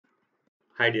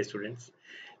Hi dear students.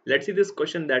 Let's see this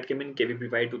question that came in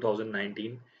KVPY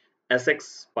 2019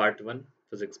 SX part 1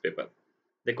 physics paper.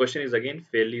 The question is again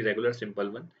fairly regular simple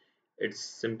one. It's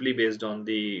simply based on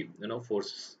the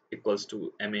force equals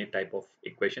to ma type of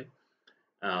equation.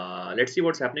 Let's see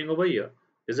what's happening over here.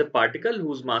 There's a particle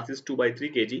whose mass is 2 by 3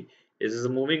 kg is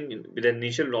moving with an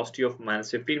initial velocity of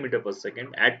minus 15 meter per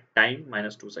second at time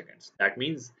minus 2 seconds. That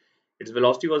means its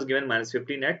velocity was given minus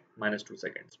 15 at minus 2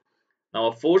 seconds. Now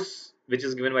a force which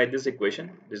is given by this equation,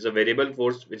 this is a variable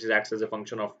force which acts as a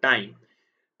function of time.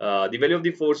 The value of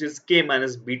the force is k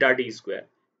minus beta t square.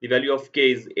 The value of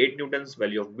k is 8 newtons,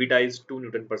 value of beta is 2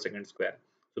 newton per second square.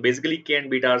 So basically k and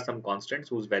beta are some constants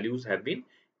whose values have been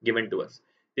given to us.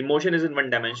 The motion is in one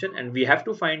dimension and we have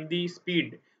to find the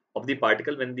speed of the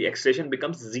particle when the acceleration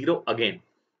becomes zero again.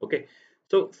 Okay.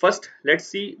 So first let's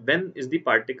see when is the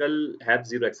particle have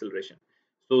zero acceleration.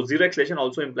 So zero acceleration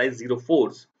also implies zero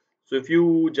force. So if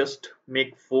you just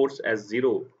make force as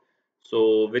 0,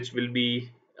 so which will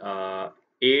be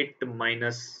 8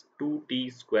 minus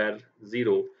 2t square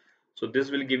 0. So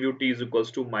this will give you t is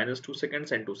equals to minus 2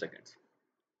 seconds and 2 seconds.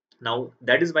 Now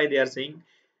that is why they are saying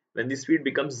when the speed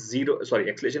becomes 0, sorry,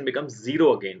 acceleration becomes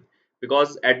 0 again,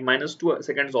 because at minus 2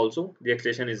 seconds also the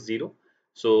acceleration is 0.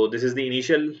 So this is the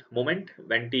initial moment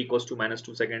when t equals to minus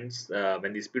 2 seconds,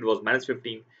 when the speed was minus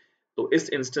 15. So this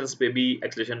instance maybe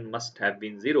acceleration must have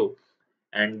been 0,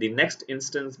 and the next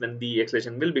instance when the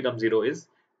acceleration will become 0 is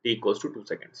t equals to 2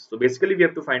 seconds. So basically we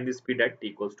have to find the speed at t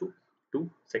equals to 2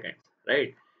 seconds,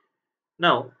 right?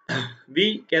 Now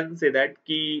we can say that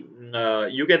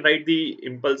you can write the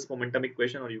impulse momentum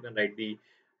equation or you can write the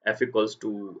F equals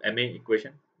to ma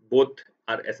equation. Both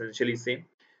are essentially same.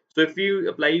 So if you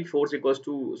apply force equals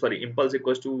to, sorry, impulse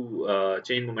equals to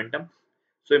change momentum,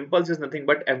 so impulse is nothing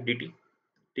but F dt.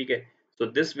 Okay, so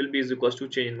this will be is equals to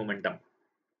change in momentum.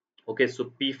 Okay, so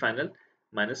P final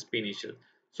minus P initial.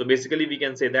 So basically we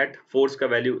can say that force ka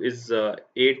value is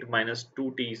 8 minus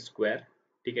 2t square,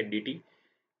 okay, dt.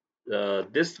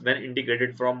 This when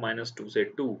integrated from minus 2 say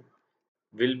 2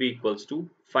 will be equals to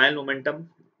final momentum,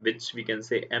 which we can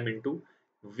say m into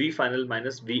v final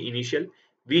minus v initial.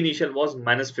 V initial was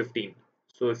minus 15.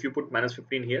 So if you put minus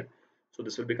 15 here, so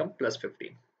this will become plus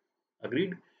 15.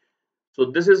 Agreed?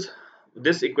 So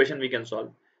this equation we can solve.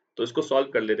 तो इसको solve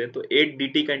कर लेते हैं. तो 8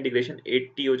 dt का integration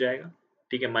 8t हो जाएगा,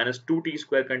 ठीक है, माइनस 2t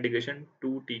स्क्वायर का इंटीग्रेशन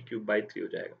 2t क्यूब बाई 3 हो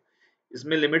जाएगा.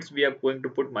 इसमें limits we are going to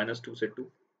put minus 2 से 2.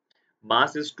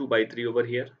 Mass is 2 by 3 over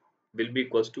here, will be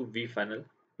equals to v final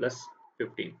plus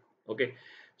 15. Okay,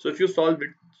 so if you solve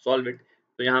it,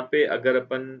 तो यहाँ पे अगर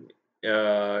अपन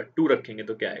 2 रखेंगे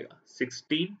तो क्या आएगा,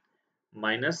 16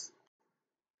 minus,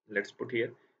 let's put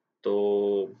here, तो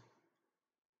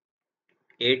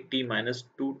 8t minus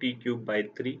 2t cube by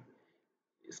 3,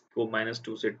 इसको minus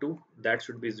 2 से 2, that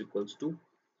should be is equals to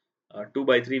 2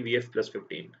 by 3 vf plus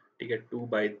 15. ठीक है, 2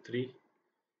 by 3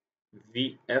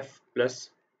 vf plus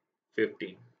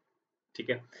 15. ठीक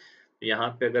है, यहाँ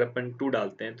पे अगर अपन 2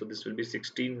 डालते हैं तो this will be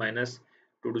 16 minus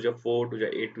 2 to जा 4 टू जा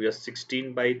 8 टू जा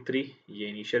 16 बाई 3, ये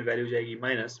इनिशियल वैल्यू जाएगी,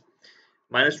 माइनस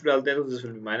 2 डालते हैं तो दिस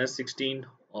विल बी माइनस 16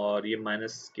 और ये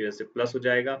माइनस की वजह से प्लस हो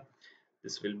जाएगा,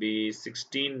 this will be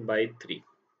 16 by 3.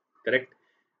 Correct,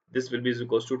 this will be is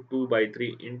equals to 2 by 3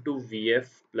 into vf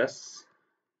plus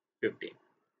 15.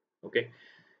 Okay,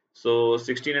 so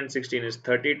 16 and 16 is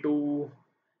 32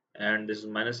 and this is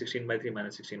minus 16 by 3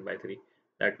 minus 16 by 3,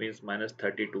 that means minus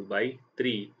 32 by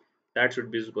 3, that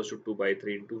should be equals to 2 by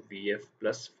 3 into vf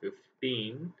plus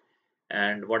 15.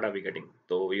 And what are we getting,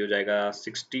 तो ये हो जाएगा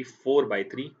 64 by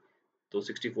 3, तो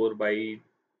 64 by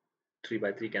 3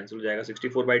 by 3 cancel हो जाएगा,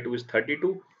 64 by 2 is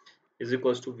 32 is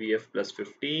equals to vf plus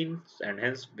 15, and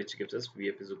hence which gives us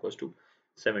vf is equals to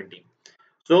 17.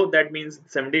 So that means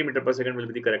 17 meter per second will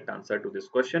be the correct answer to this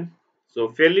question. So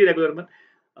fairly regular one,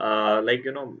 like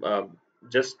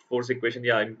just force equation,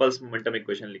 yeah, impulse momentum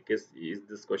equation like is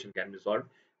this question can be solved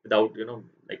without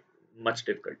like much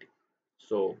difficulty.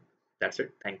 So that's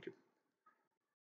it, thank you.